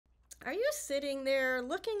Are you sitting there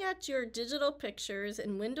looking at your digital pictures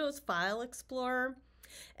in Windows File Explorer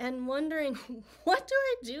and wondering, what do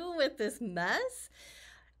I do with this mess?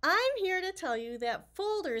 I'm here to tell you that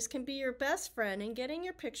folders can be your best friend in getting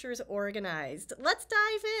your pictures organized. Let's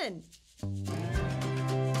dive in.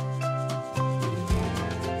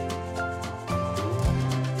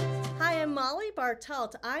 Hi, I'm Mollie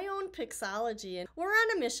Bartelt. I own Pixologie, and we're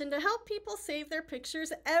on a mission to help people save their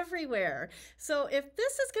pictures everywhere. So if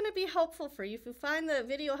this is going to be helpful for you, if you find the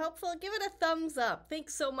video helpful, give it a thumbs up.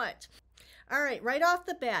 Thanks so much. All right, right off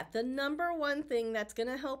the bat, the number one thing that's going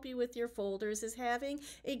to help you with your folders is having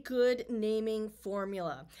a good naming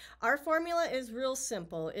formula. Our formula is real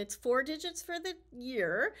simple. It's 4 digits for the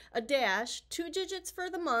year, a dash, 2 digits for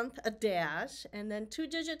the month, a dash, and then 2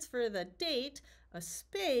 digits for the date, a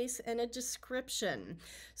space, and a description.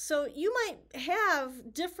 So you might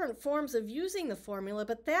have different forms of using the formula,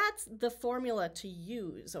 but that's the formula to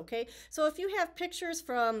use, okay? So if you have pictures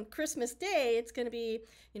from Christmas Day, it's going to be,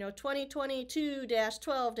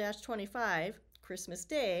 2022-12-25, Christmas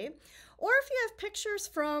Day. Or if you have pictures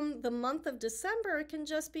from the month of December, it can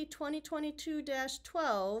just be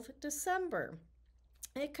 2022-12, December.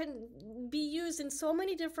 It can be used in so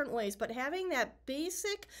many different ways, but having that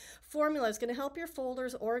basic formula is going to help your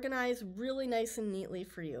folders organize really nice and neatly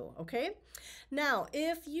for you, okay? Now,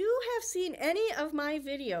 if you have seen any of my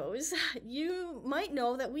videos, you might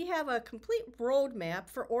know that we have a complete roadmap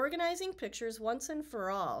for organizing pictures once and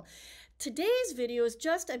for all. Today's video is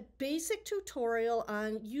just a basic tutorial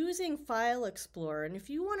on using File Explorer, and if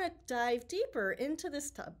you want to dive deeper into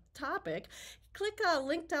this topic, click a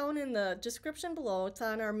link down in the description below. It's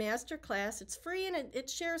on our master class. It's free and it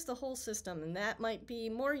shares the whole system, and that might be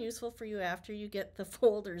more useful for you after you get the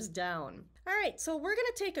folders down. All right, so we're going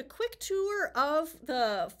to take a quick tour of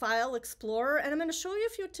the File Explorer, and I'm going to show you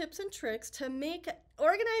a few tips and tricks to make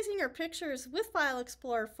organizing your pictures with File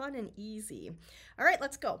Explorer fun and easy. All right,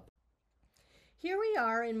 let's go. Here we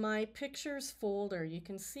are in my pictures folder. You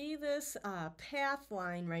can see this path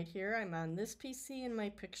line right here. I'm on this PC in my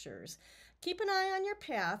pictures. Keep an eye on your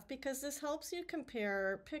path because this helps you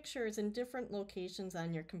compare pictures in different locations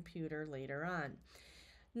on your computer later on.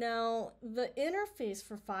 Now, the interface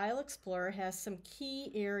for File Explorer has some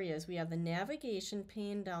key areas. We have the navigation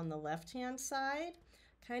pane down the left-hand side,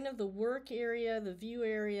 kind of the work area, the view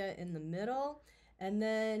area in the middle, and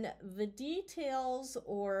then the details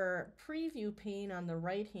or preview pane on the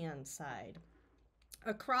right-hand side.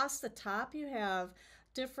 Across the top, you have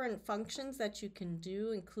different functions that you can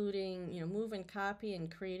do, including move and copy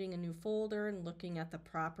and creating a new folder and looking at the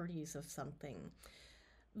properties of something.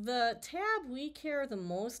 The tab we care the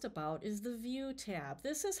most about is the View tab.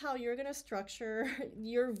 This is how you're going to structure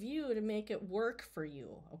your view to make it work for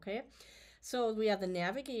you, okay? So we have the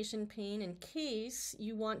navigation pane. In case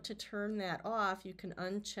you want to turn that off, you can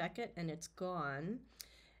uncheck it and it's gone.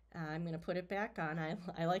 I'm going to put it back on.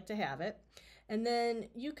 I like to have it. And then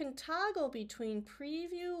you can toggle between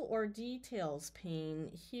preview or details pane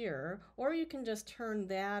here, or you can just turn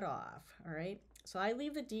that off, all right? So I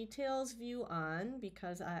leave the details view on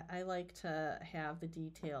because I like to have the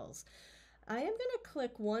details. I am going to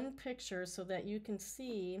click one picture so that you can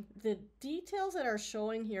see the details that are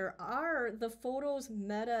showing here are the photo's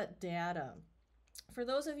metadata. For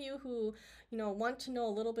those of you who want to know a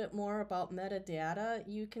little bit more about metadata,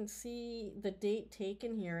 you can see the date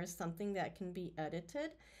taken here is something that can be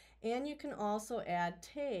edited, and you can also add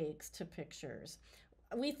tags to pictures.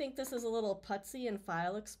 We think this is a little putsy in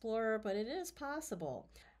File Explorer, but it is possible.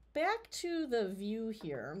 Back to the view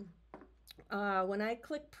here. When I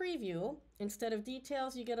click preview, instead of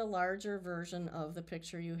details, you get a larger version of the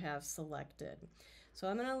picture you have selected. So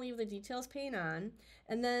I'm going to leave the details pane on.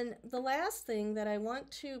 And then the last thing that I want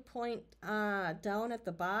to point down at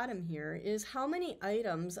the bottom here is how many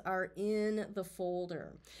items are in the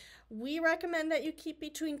folder. We recommend that you keep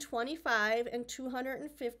between 25 and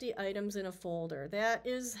 250 items in a folder. That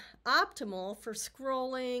is optimal for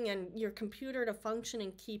scrolling and your computer to function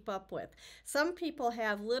and keep up with. Some people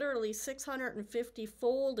have literally 650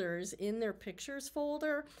 folders in their pictures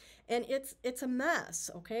folder, and it's a mess,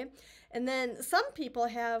 okay? And then some people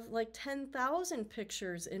have like 10,000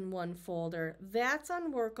 pictures in one folder. That's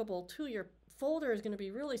unworkable too. Your folder is going to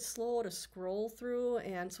be really slow to scroll through,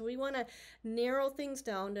 and so we want to narrow things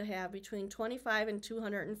down to have between 25 and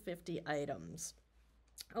 250 items.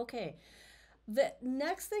 Okay, the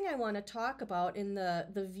next thing I want to talk about in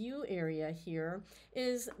the view area here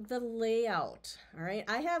is the layout. All right,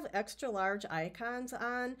 I have extra large icons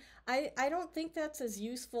on. I don't think that's as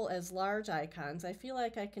useful as large icons. I feel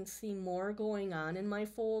like I can see more going on in my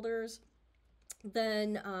folders.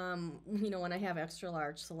 than when I have extra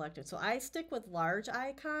large selected. So I stick with large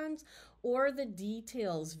icons or the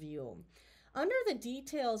details view. Under the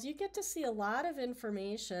details, you get to see a lot of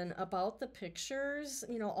information about the pictures,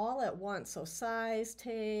 all at once. So size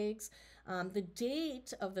tags, the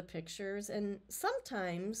date of the pictures, and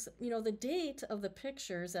sometimes, the date of the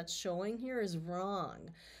pictures that's showing here is wrong.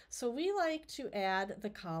 So we like to add the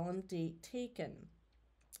column date taken.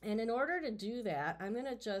 And in order to do that, I'm going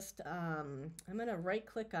to just, I'm going to right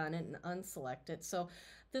click on it and unselect it. So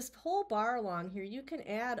this whole bar along here, you can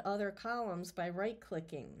add other columns by right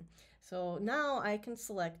clicking. So now I can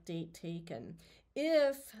select date taken.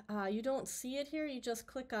 If you don't see it here, you just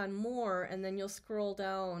click on more and then you'll scroll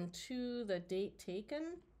down to the date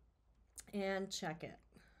taken and check it.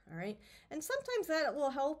 All right. And sometimes that will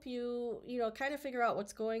help you, kind of figure out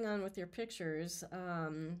what's going on with your pictures,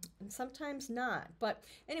 and sometimes not. But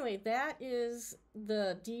anyway, that is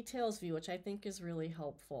the details view, which I think is really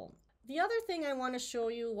helpful. The other thing I want to show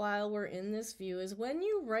you while we're in this view is when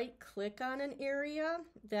you right click on an area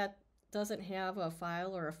that doesn't have a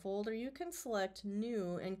file or a folder, you can select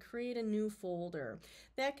new and create a new folder.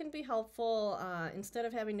 That can be helpful instead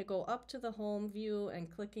of having to go up to the home view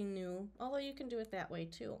and clicking new, although you can do it that way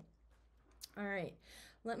too. All right,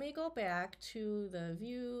 let me go back to the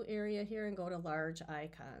view area here and go to large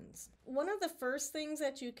icons. One of the first things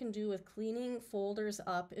that you can do with cleaning folders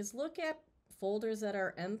up is look at folders that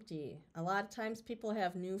are empty. A lot of times people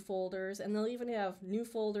have new folders, and they'll even have new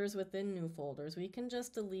folders within new folders. We can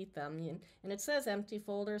just delete them, and it says empty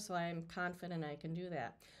folder, so I'm confident I can do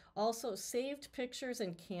that. Also, saved pictures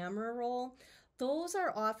and camera roll, those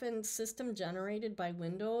are often system generated by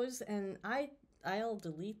Windows, and I'll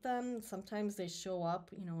delete them. Sometimes they show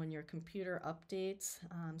up, when your computer updates,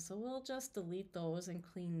 so we'll just delete those and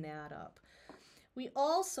clean that up. We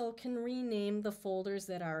also can rename the folders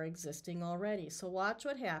that are existing already. So watch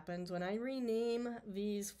what happens when I rename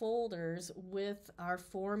these folders with our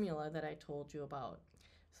formula that I told you about.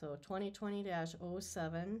 So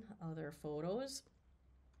 2020-07, other photos.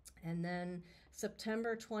 And then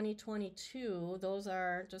September 2022, those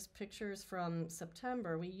are just pictures from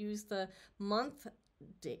September. We use the month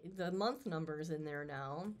numbers in there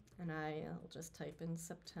now. And I'll just type in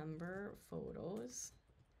September photos.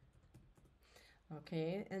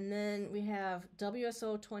 Okay, and then we have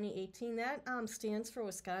WSO 2018. That stands for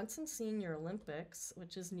Wisconsin Senior Olympics,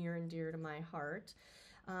 which is near and dear to my heart.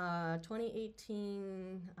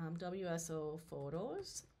 2018 WSO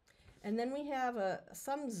photos. And then we have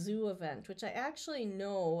some zoo event, which I actually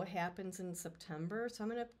know happens in September. So I'm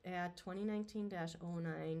going to add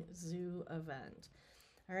 2019-09 zoo event.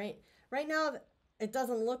 All right, right now it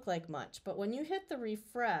doesn't look like much, but when you hit the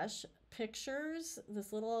refresh, pictures,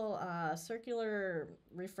 this little circular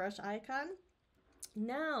refresh icon,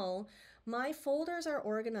 now my folders are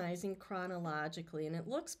organizing chronologically, and it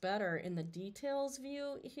looks better in the details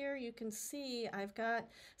view here. You can see I've got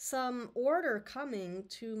some order coming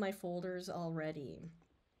to my folders already.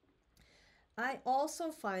 I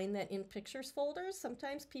also find that in pictures folders,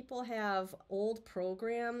 sometimes people have old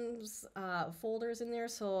programs folders in there.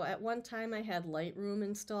 So at one time I had Lightroom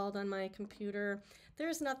installed on my computer.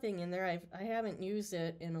 There's nothing in there. I haven't used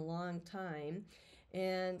it in a long time.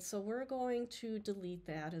 And so we're going to delete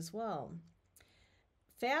that as well.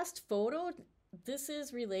 Fast photo, this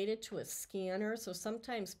is related to a scanner. So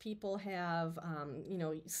sometimes people have,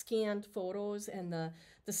 scanned photos, and the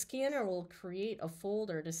scanner will create a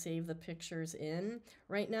folder to save the pictures in.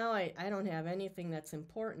 Right now, I don't have anything that's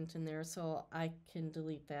important in there, so I can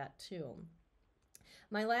delete that too.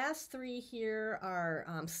 My last three here are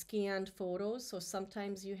scanned photos. So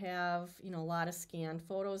sometimes you have, a lot of scanned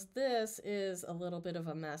photos. This is a little bit of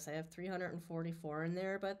a mess. I have 344 in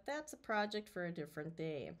there, but that's a project for a different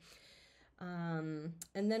day.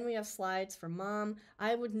 And then we have slides for mom.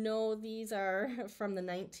 I would know these are from the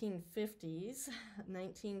 1950s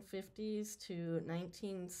to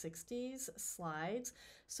 1960s slides.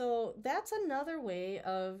 So that's another way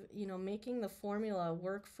of, making the formula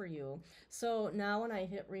work for you. So now when I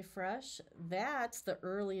hit refresh, that's the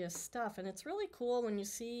earliest stuff. And it's really cool when you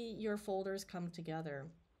see your folders come together.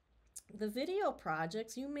 The video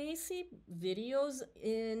projects, you may see videos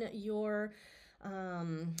in your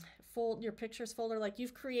your pictures folder, like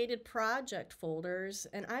you've created project folders,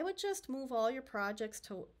 and I would just move all your projects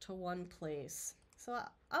to one place. So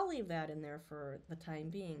I'll leave that in there for the time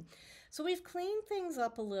being. So we've cleaned things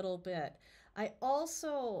up a little bit. I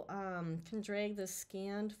also can drag this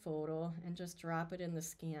scanned photo and just drop it in the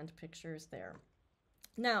scanned pictures there.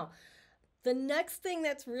 Now, The next thing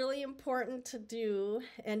that's really important to do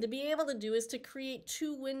and to be able to do is to create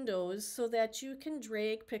two windows so that you can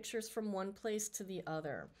drag pictures from one place to the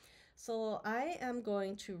other. So I am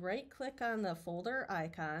going to right click on the folder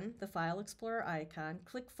icon, the File Explorer icon,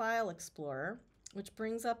 click File Explorer, which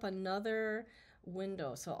brings up another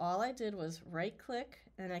window. So all I did was right click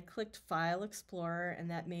and I clicked File Explorer, and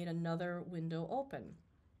that made another window open.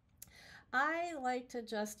 I like to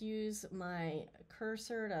just use my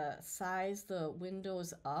cursor to size the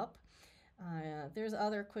windows up. There's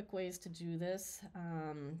other quick ways to do this,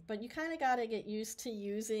 but you kind of got to get used to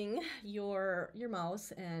using your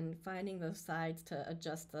mouse and finding the sides to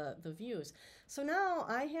adjust the views. So now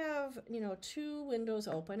I have, two windows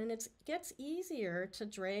open, and it gets easier to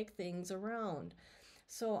drag things around.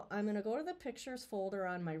 So I'm going to go to the Pictures folder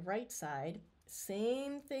on my right side.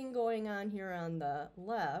 Same thing going on here on the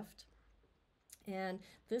left. And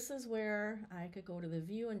this is where I could go to the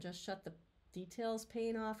view and just shut the details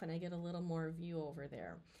pane off, and I get a little more view over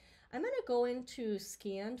there. I'm going to go into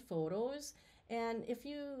scanned photos, and if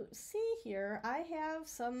you see here, I have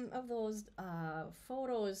some of those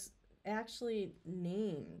photos actually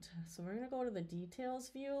named. So we're going to go to the details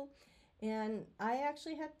view, and I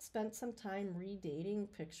actually had spent some time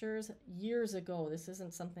redating pictures years ago. This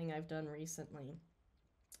isn't something I've done recently.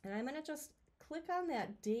 And I'm going to just click on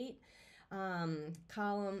that date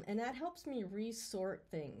column, and that helps me resort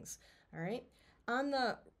things. All right. On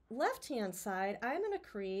the left-hand side, I'm going to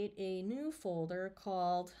create a new folder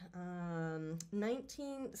called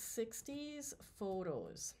 1960s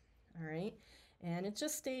Photos. All right. And it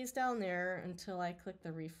just stays down there until I click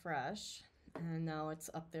the refresh. And now it's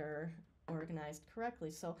up there organized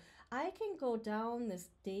correctly. So I can go down this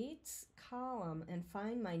dates column and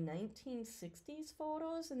find my 1960s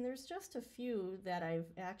photos, and there's just a few that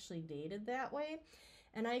I've actually dated that way,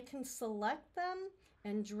 and I can select them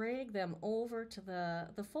and drag them over to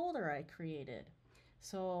the folder I created.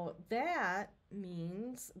 So that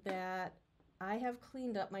means that I have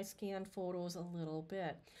cleaned up my scanned photos a little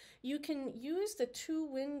bit. You can use the two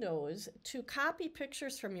windows to copy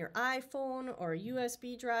pictures from your iPhone or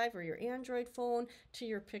USB drive or your Android phone to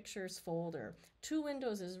your pictures folder. Two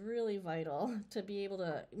windows is really vital to be able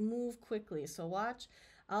to move quickly. So watch,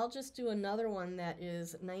 I'll just do another one that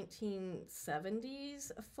is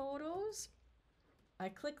 1970s photos. I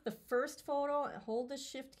click the first photo, hold the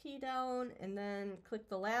shift key down, and then click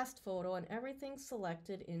the last photo, and everything's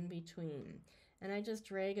selected in between. And I just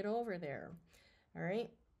drag it over there. All right.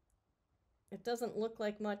 It doesn't look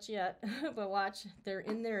like much yet, but watch, they're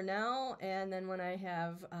in there now. And then when I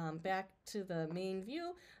have back to the main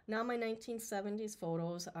view, now my 1970s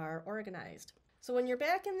photos are organized. So when you're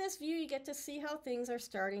back in this view, you get to see how things are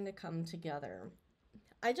starting to come together.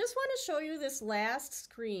 I just want to show you this last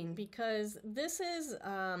screen because this is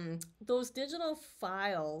those digital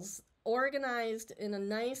files organized in a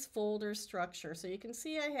nice folder structure. So you can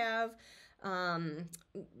see I have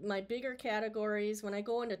my bigger categories. When I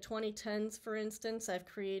go into 2010s, for instance, I've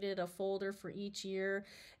created a folder for each year,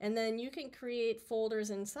 and then you can create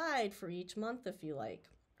folders inside for each month if you like,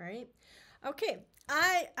 right? Okay,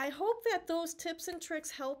 I hope that those tips and tricks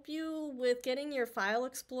help you with getting your File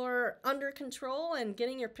Explorer under control and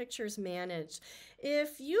getting your pictures managed.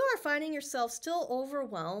 If you are finding yourself still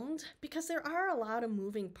overwhelmed, because there are a lot of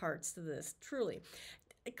moving parts to this, truly,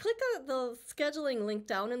 click the scheduling link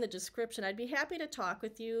down in the description. I'd be happy to talk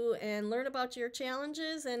with you and learn about your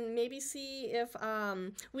challenges and maybe see if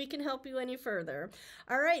we can help you any further.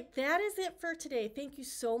 All right, that is it for today. Thank you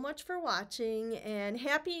so much for watching, and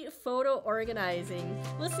happy photo organizing.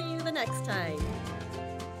 We'll see you the next time.